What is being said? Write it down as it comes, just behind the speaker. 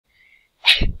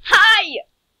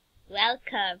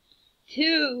welcome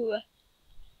to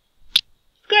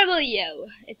Scribble.io.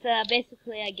 It's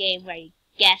basically a game where you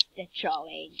guess the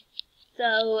drawing.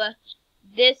 So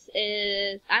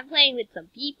I'm playing with some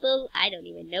people. I don't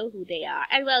even know who they are.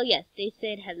 And well, yes, they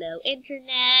said hello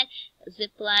internet,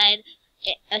 zipline,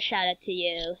 a shout out to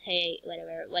you. Hey,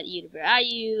 whatever, what YouTuber are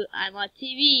you? I'm on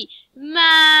TV.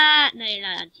 No, you're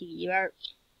not on TV. You are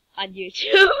on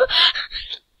YouTube.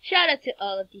 Shout out to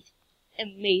all of these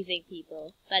amazing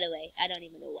people. By the way, I don't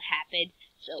even know what happened.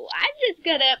 So I'm just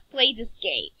gonna play this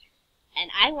game. And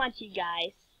I want you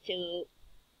guys to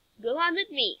go on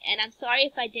with me. And I'm sorry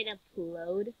if I didn't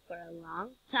upload for a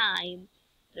long time.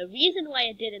 The reason why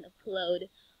I didn't upload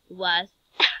was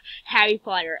Harry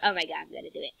Potter. Oh my god, I'm gonna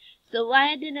do it. So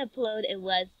why I didn't upload it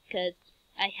was because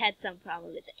I had some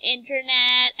problem with the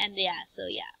internet. And so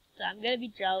I'm gonna be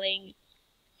drawing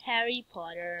Harry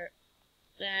Potter.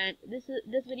 And this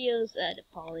video is an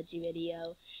apology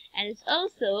video, and it's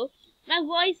also my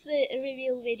voice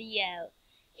reveal video.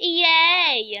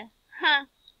 Yay! Huh?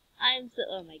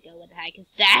 Oh my god, what the heck is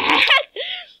that?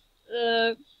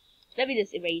 Let me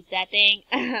just erase that thing.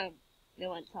 No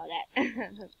one saw that.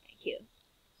 Thank you.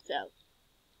 So,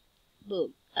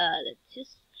 boom. Let's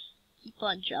just keep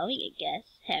on drawing, I guess.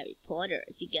 Harry Potter.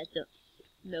 If you guys don't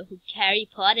know who Harry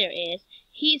Potter is,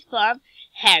 he's from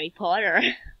Harry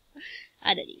Potter.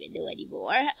 I don't even know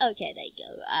anymore. Okay, there you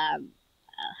go.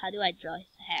 How do I draw his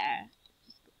hair?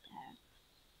 Just put hair.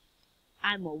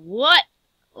 I'm a what?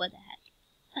 What the heck?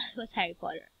 What's Harry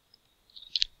Potter?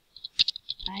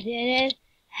 I didn't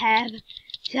have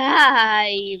time.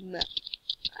 I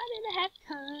didn't have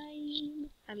time.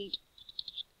 I mean,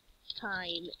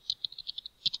 time.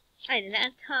 I didn't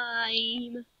have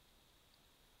time.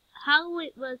 How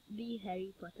it must be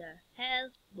Harry Potter?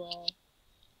 Hell, ball.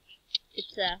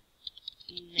 It's a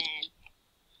man.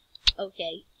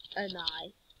 Okay, an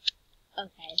eye.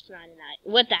 Okay, it's not an eye.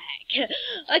 What the heck?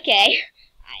 Okay,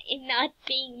 I am not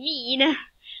being mean.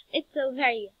 It's a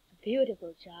very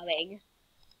beautiful drawing.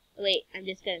 Wait, I'm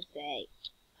just gonna say,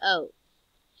 oh,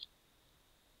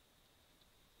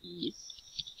 he's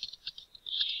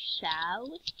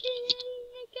shouting,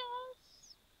 I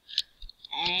guess.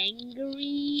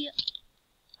 Angry.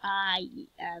 I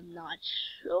am not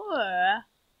sure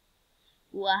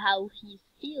how he's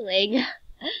feeling.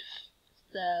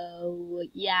 So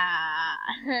yeah.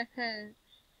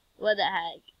 What the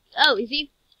heck? Oh, is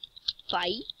he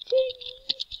fighting?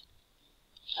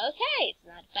 Okay, it's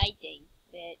not fighting,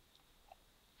 but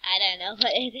I don't know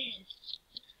what it is.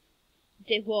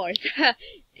 Divorce.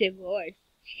 Divorce.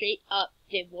 Straight up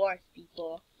divorce,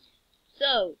 people.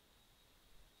 So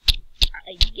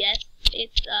I guess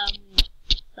it's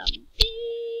something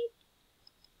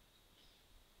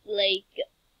like,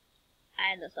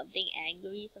 I don't know, something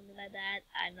angry, something like that.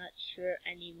 I'm not sure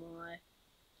anymore.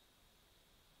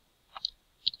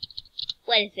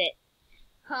 What is it?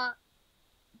 Huh?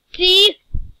 Thief?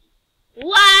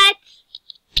 What?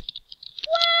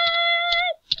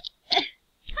 What?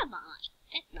 Come on,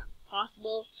 that's not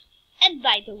possible. And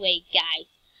by the way, guys,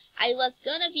 I was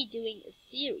gonna be doing a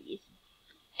series,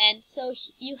 and so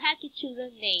you have to choose a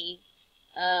name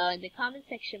in the comment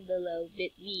section below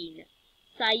between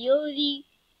Sayori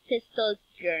Pistol's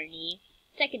Journey.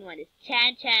 Second one is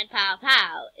Chan Chan Pow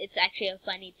Pow. It's actually a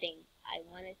funny thing. I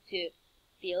wanted to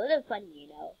be a little funny, you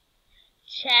know.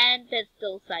 Chan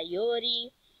Pistol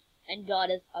Sayori and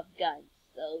Goddess of Guns.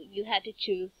 So you have to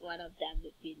choose one of them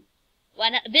between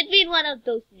one of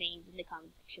those names in the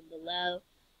comment section below.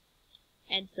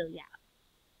 And so yeah.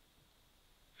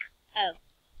 Oh,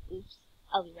 oops.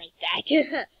 I'll be right back.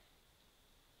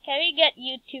 Can we get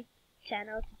YouTube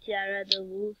channel Tiara the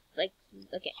Wolf? Like,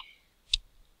 okay.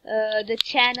 The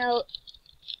channel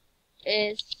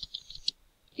is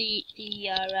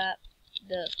Tiara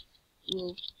the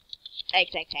Wolf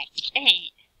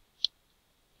XXX.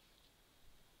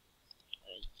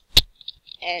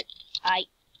 And I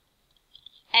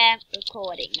am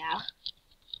recording now.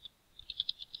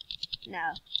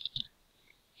 No.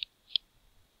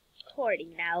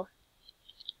 Recording now.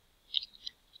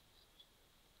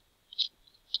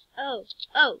 Oh,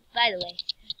 by the way.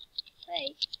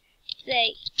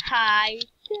 Say hi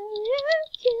to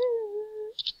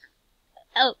YouTube.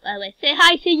 Oh, by the way, say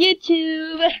hi to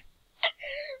YouTube.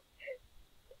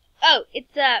 Oh,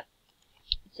 it's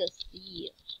just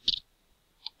see.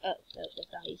 Oh, no,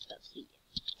 that's not how you spell see.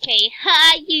 Okay,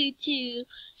 hi YouTube.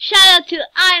 Shout out to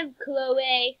I'm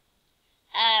Chloe.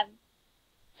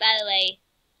 By the way,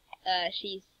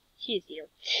 she's here.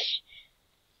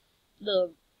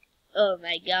 Boom. Oh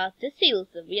my god, this seal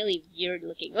is a really weird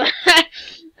looking one.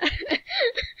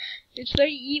 It's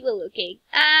very evil looking.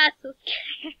 Ah, so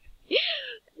scary.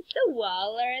 The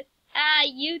Walrus.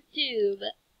 YouTube.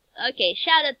 Okay,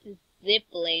 shout out to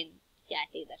Ziplin. Yeah,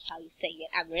 I think that's how you say it.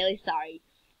 I'm really sorry,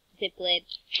 Ziplin.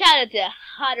 Shout out to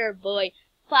Hunter Boy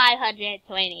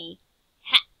 520.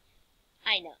 Ha!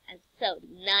 I know, I'm so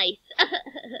nice.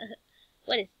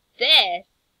 What is this?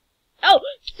 Oh,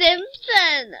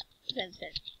 Simpson!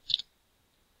 Simpson.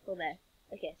 Hold on.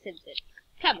 Okay, Simpson.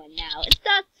 Come on now. It's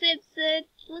not Simpson.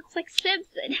 It looks like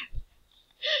Simpson.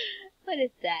 What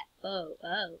is that? Oh.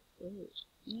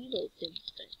 Evil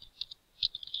Simpson.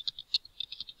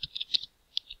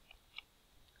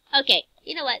 Okay,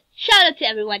 you know what? Shout out to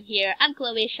everyone here. I'm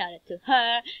Chloe. Shout out to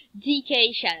her.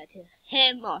 DK. Shout out to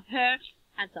him or her.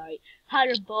 I'm sorry.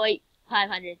 Hunter Boy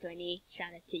 520.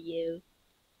 Shout out to you.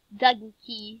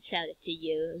 DIDNT. Shout out to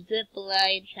you.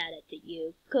 Zipline. Shout out to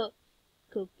you.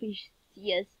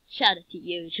 Copicius. Shout out to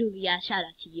you. Julia. Shout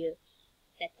out to you.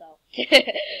 That's all.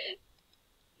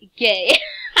 Gay.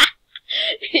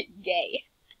 Gay.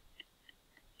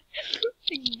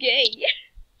 Gay.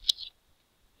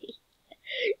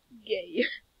 Gay.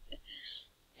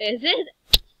 Is it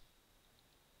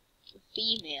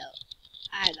female?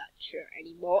 I'm not sure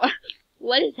anymore.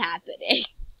 What is happening?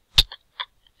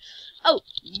 Oh,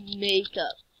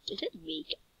 makeup. Is it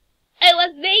makeup? It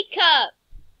was makeup!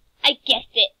 I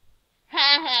guessed it.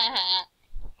 Ha ha ha.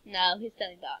 No, he's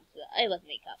telling the answer. It was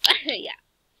makeup. Yeah.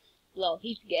 Well,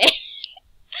 he's gay.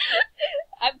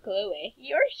 I'm Chloe.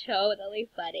 You're totally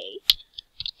funny.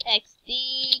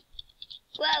 XD.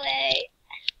 Chloe.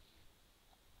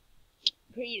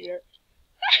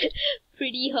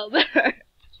 Pretty Homer.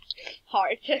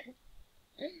 Heart.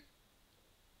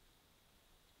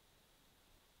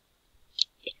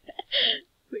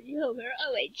 Pretty Homer.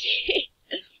 OMG.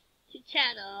 To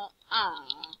channel.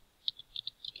 Aww.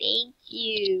 Thank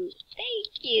you.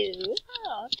 Thank you.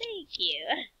 Oh, thank you.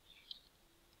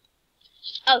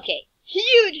 Okay.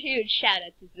 Huge shout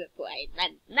out to Zipline.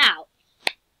 And now,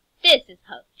 this is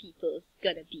how people's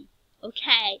gonna be.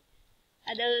 Okay?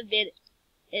 Another bit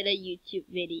in a YouTube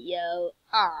video.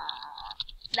 Ah,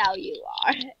 now you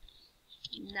are.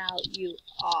 Now you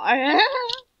are.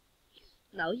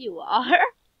 Now you are.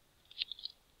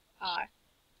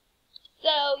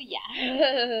 So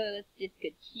yeah, let's just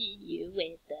continue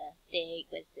with the thing.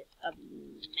 What's this? A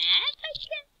map, I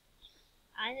guess?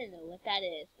 I don't know what that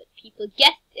is, but people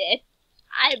guessed it.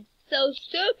 I'm so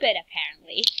stupid,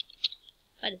 apparently.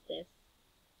 What is this?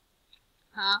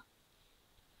 Huh?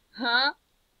 Huh?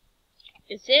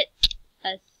 Is it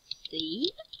a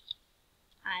seed?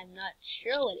 I'm not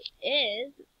sure what it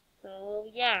is. So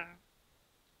yeah.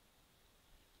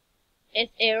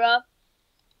 It's Europe.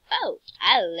 Oh,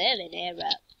 I live in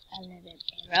Europe. I live in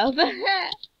Europe.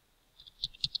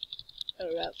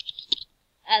 Europe.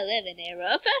 I live in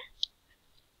Europe.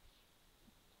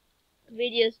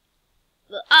 Videos.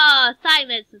 Oh,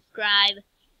 Simon, subscribe.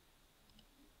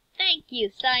 Thank you,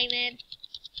 Simon.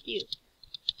 Thank you,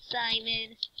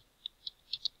 Simon.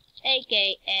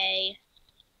 AKA.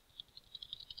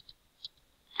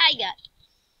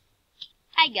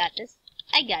 I got this.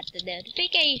 I got the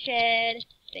notification.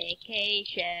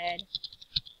 Vacation.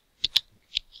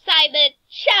 Simon,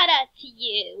 shout out to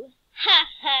you. Ha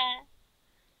ha.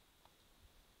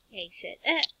 Okay, shit.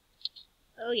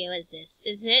 Okay, what is this?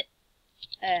 Is it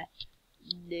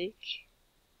Nick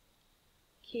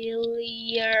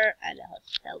Killier? I don't know how to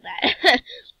spell that.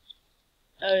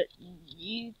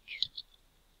 Nick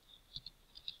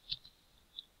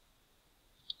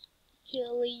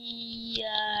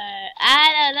Killier.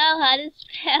 I don't know how to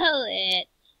spell it.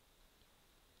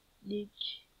 Nick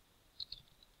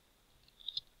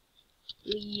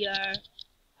Killier.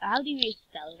 How do you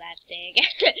spell that thing?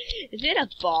 Is it a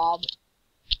bomb?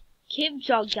 Kim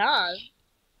Jong-un?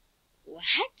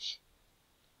 What?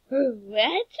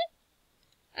 What?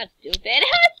 I'm stupid.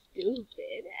 I'm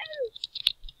stupid.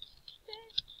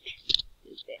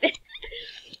 Stupid.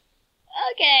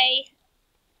 Okay.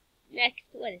 Next,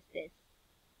 what is this?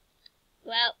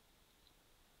 Well,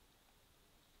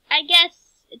 I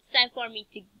guess it's time for me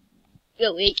to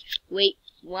go. Wait.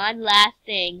 One last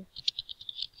thing.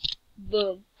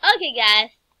 Boom. Okay,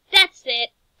 guys. That's it.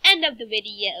 End of the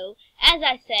video. As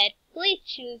I said, please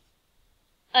choose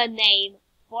a name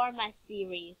for my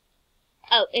series.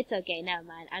 Oh, it's okay. Never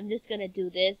mind. I'm just gonna do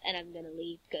this and I'm gonna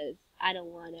leave because I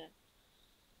don't wanna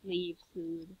leave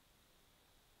soon.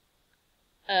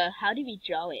 How do we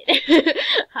draw it?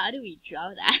 How do we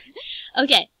draw that?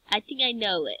 Okay, I think I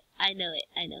know it. I know it.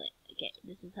 Okay,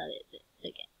 this is how it is.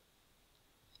 Okay.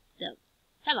 So,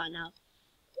 come on now.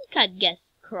 You can't guess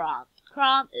Crom.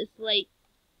 Crom is like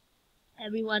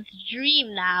everyone's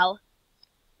dream now.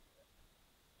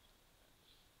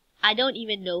 I don't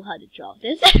even know how to draw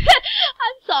this.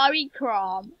 I'm sorry,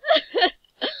 Crom.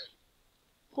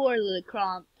 Poor little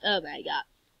Crom. Oh my god.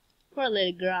 Poor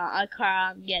little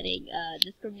Crom getting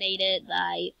discriminated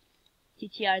by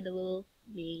TTR the Wolf.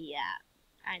 Me, yeah.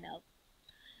 I know.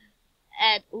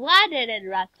 And why didn't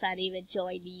Roxanne even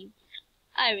join me?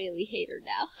 I really hate her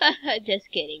now.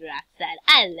 Just kidding, Roxanne.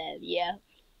 I love you.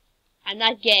 I'm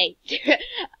not gay.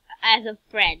 As a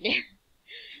friend.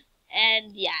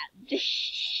 And yeah. I'm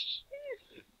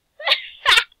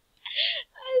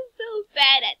so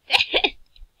bad at this.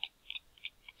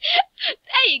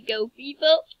 There you go,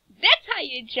 people. That's how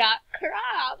you draw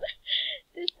Crom.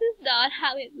 This is not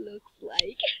how it looks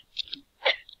like.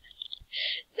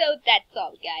 So that's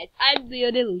all, guys. I'm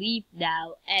gonna leave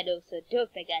now. And also, don't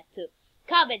forget to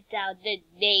comment down the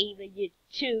name you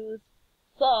choose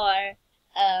for,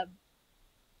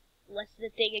 what's the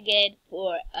thing again?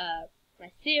 For,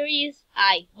 my series.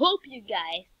 I hope you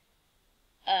guys,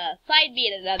 find me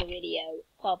in another video.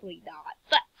 Probably not.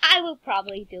 But I will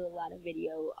probably do a lot of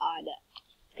video on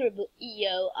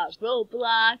Scribble.io or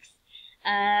Roblox.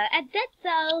 And that's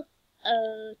all.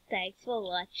 Thanks for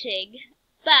watching.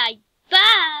 Bye.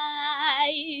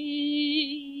 Bye!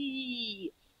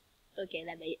 Okay,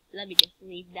 let me just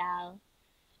leave now.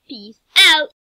 Peace out!